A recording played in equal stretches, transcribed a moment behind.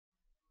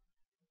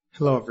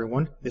Hello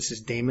everyone, this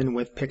is Damon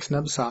with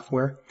Pixnub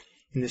Software.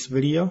 In this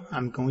video,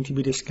 I'm going to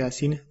be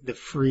discussing the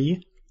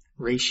free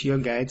Ratio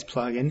Guides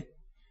plugin.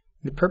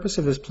 The purpose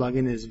of this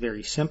plugin is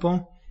very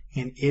simple,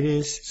 and it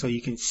is so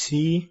you can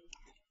see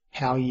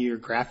how your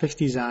graphics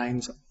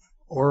designs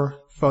or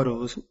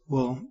photos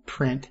will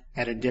print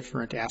at a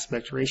different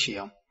aspect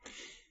ratio.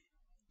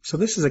 So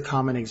this is a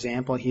common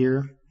example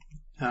here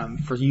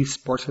for you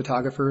sports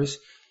photographers,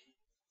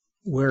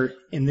 where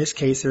in this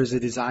case there's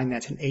a design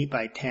that's an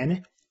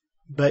 8x10.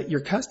 But your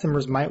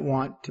customers might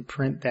want to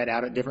print that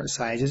out at different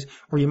sizes,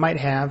 or you might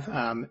have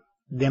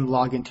them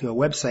log into a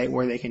website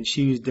where they can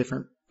choose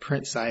different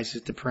print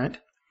sizes to print.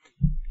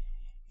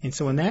 And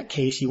so in that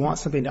case, you want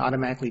something to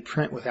automatically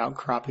print without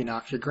cropping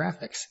off your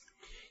graphics.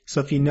 So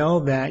if you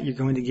know that you're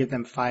going to give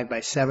them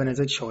 5x7 as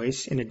a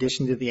choice in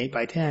addition to the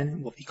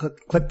 8x10, well, if you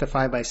click the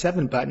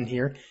 5x7 button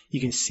here,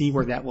 you can see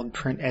where that will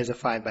print as a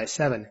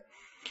 5x7.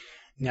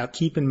 Now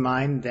keep in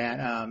mind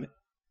that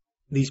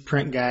these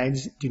print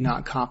guides do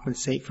not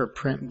compensate for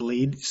print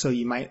bleed, so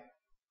you might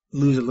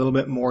lose a little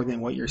bit more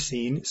than what you're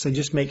seeing. So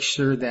just make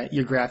sure that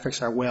your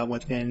graphics are well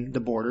within the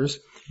borders.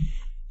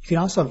 You can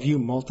also view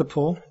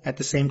multiple at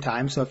the same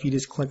time. So if you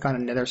just click on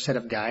another set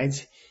of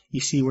guides, you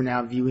see we're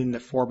now viewing the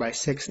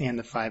 4x6 and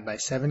the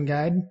 5x7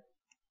 guide.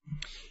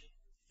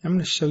 I'm going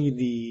to show you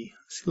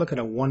let's look at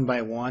a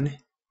 1x1,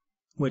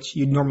 which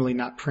you'd normally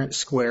not print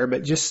square,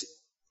 but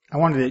I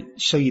wanted to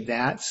show you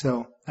that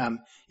so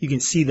you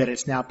can see that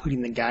it's now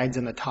putting the guides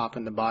on the top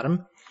and the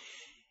bottom.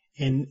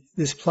 And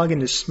this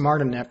plugin is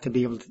smart enough to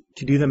be able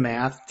to do the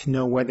math to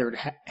know whether it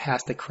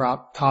has to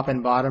crop top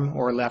and bottom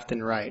or left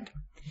and right.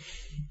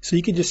 So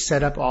you could just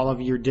set up all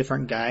of your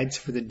different guides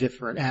for the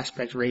different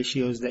aspect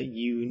ratios that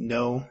you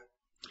know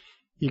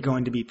you're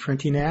going to be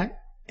printing at,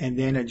 and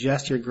then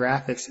adjust your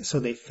graphics so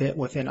they fit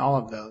within all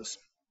of those.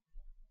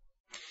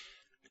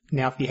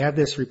 Now if you have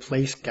this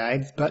Replace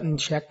Guides button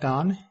checked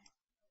on,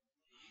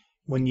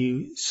 when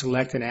you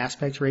select an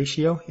aspect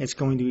ratio, it's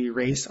going to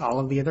erase all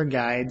of the other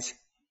guides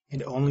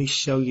and only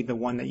show you the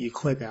one that you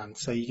click on.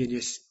 So you can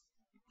just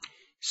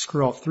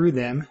scroll through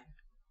them,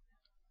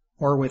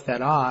 or with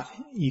that off,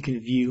 you can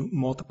view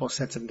multiple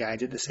sets of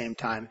guides at the same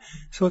time.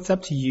 So it's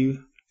up to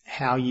you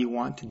how you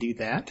want to do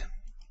that.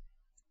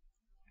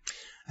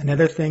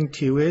 Another thing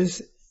too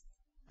is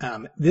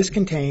this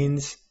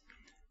contains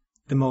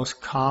the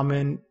most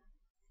common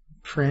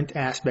print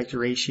aspect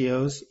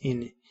ratios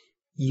in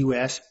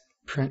US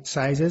print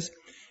sizes,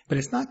 but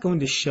it's not going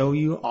to show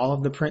you all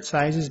of the print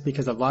sizes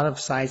because a lot of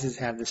sizes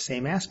have the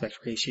same aspect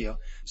ratio.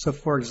 So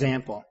for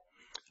example,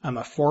 a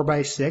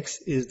 4x6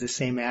 is the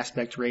same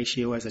aspect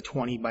ratio as a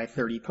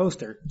 20x30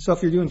 poster. So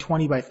if you're doing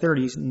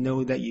 20x30s,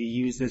 know that you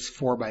use this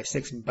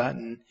 4x6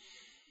 button,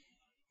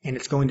 and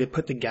it's going to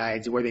put the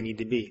guides where they need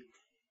to be.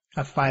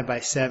 A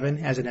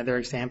 5x7, as another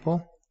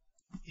example,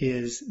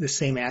 is the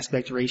same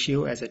aspect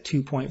ratio as a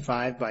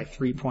 2.5 by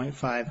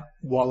 3.5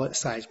 wallet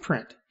size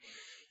print.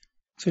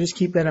 So just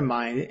keep that in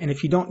mind. And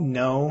if you don't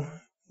know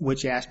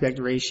which aspect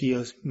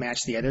ratios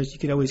match the others, you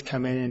could always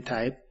come in and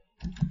type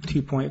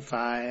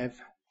 2.5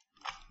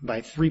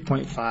 by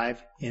 3.5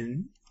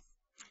 in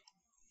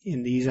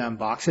these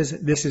boxes.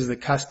 This is the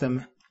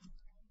custom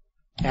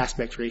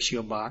aspect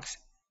ratio box.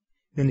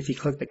 Then if you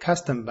click the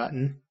custom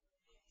button,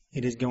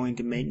 it is going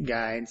to make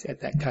guides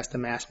at that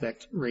custom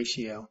aspect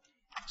ratio.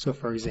 So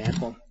for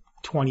example,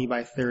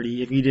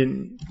 20x30, if you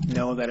didn't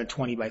know that a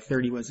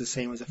 20x30 was the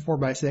same as a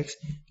 4x6,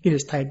 you can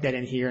just type that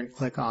in here and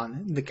click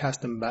on the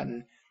custom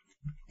button,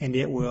 and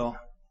it will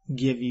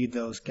give you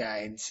those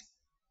guides.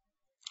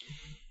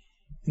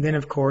 And then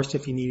of course,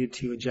 if you needed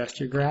to adjust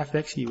your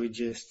graphics, you would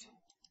just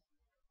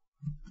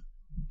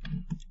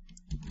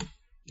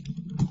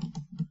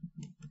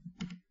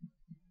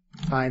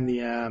find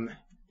the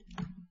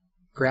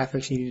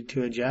graphics you needed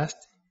to adjust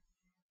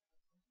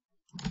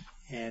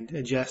and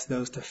adjust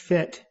those to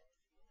fit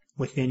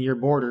within your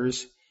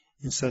borders.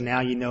 And so now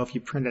you know if you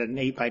printed an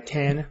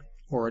 8x10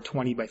 or a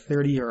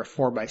 20x30 or a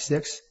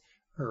 4x6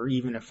 or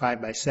even a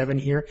 5x7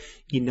 here,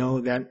 you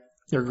know that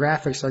your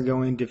graphics are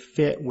going to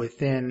fit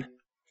within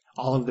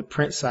all of the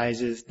print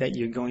sizes that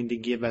you're going to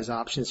give as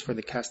options for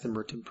the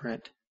customer to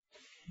print.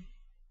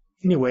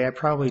 Anyway, I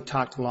probably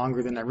talked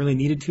longer than I really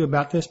needed to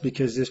about this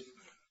because this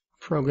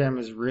program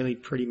is really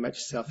pretty much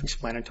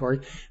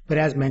self-explanatory. But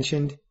as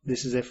mentioned,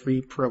 this is a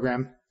free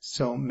program,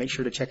 so make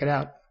sure to check it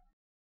out.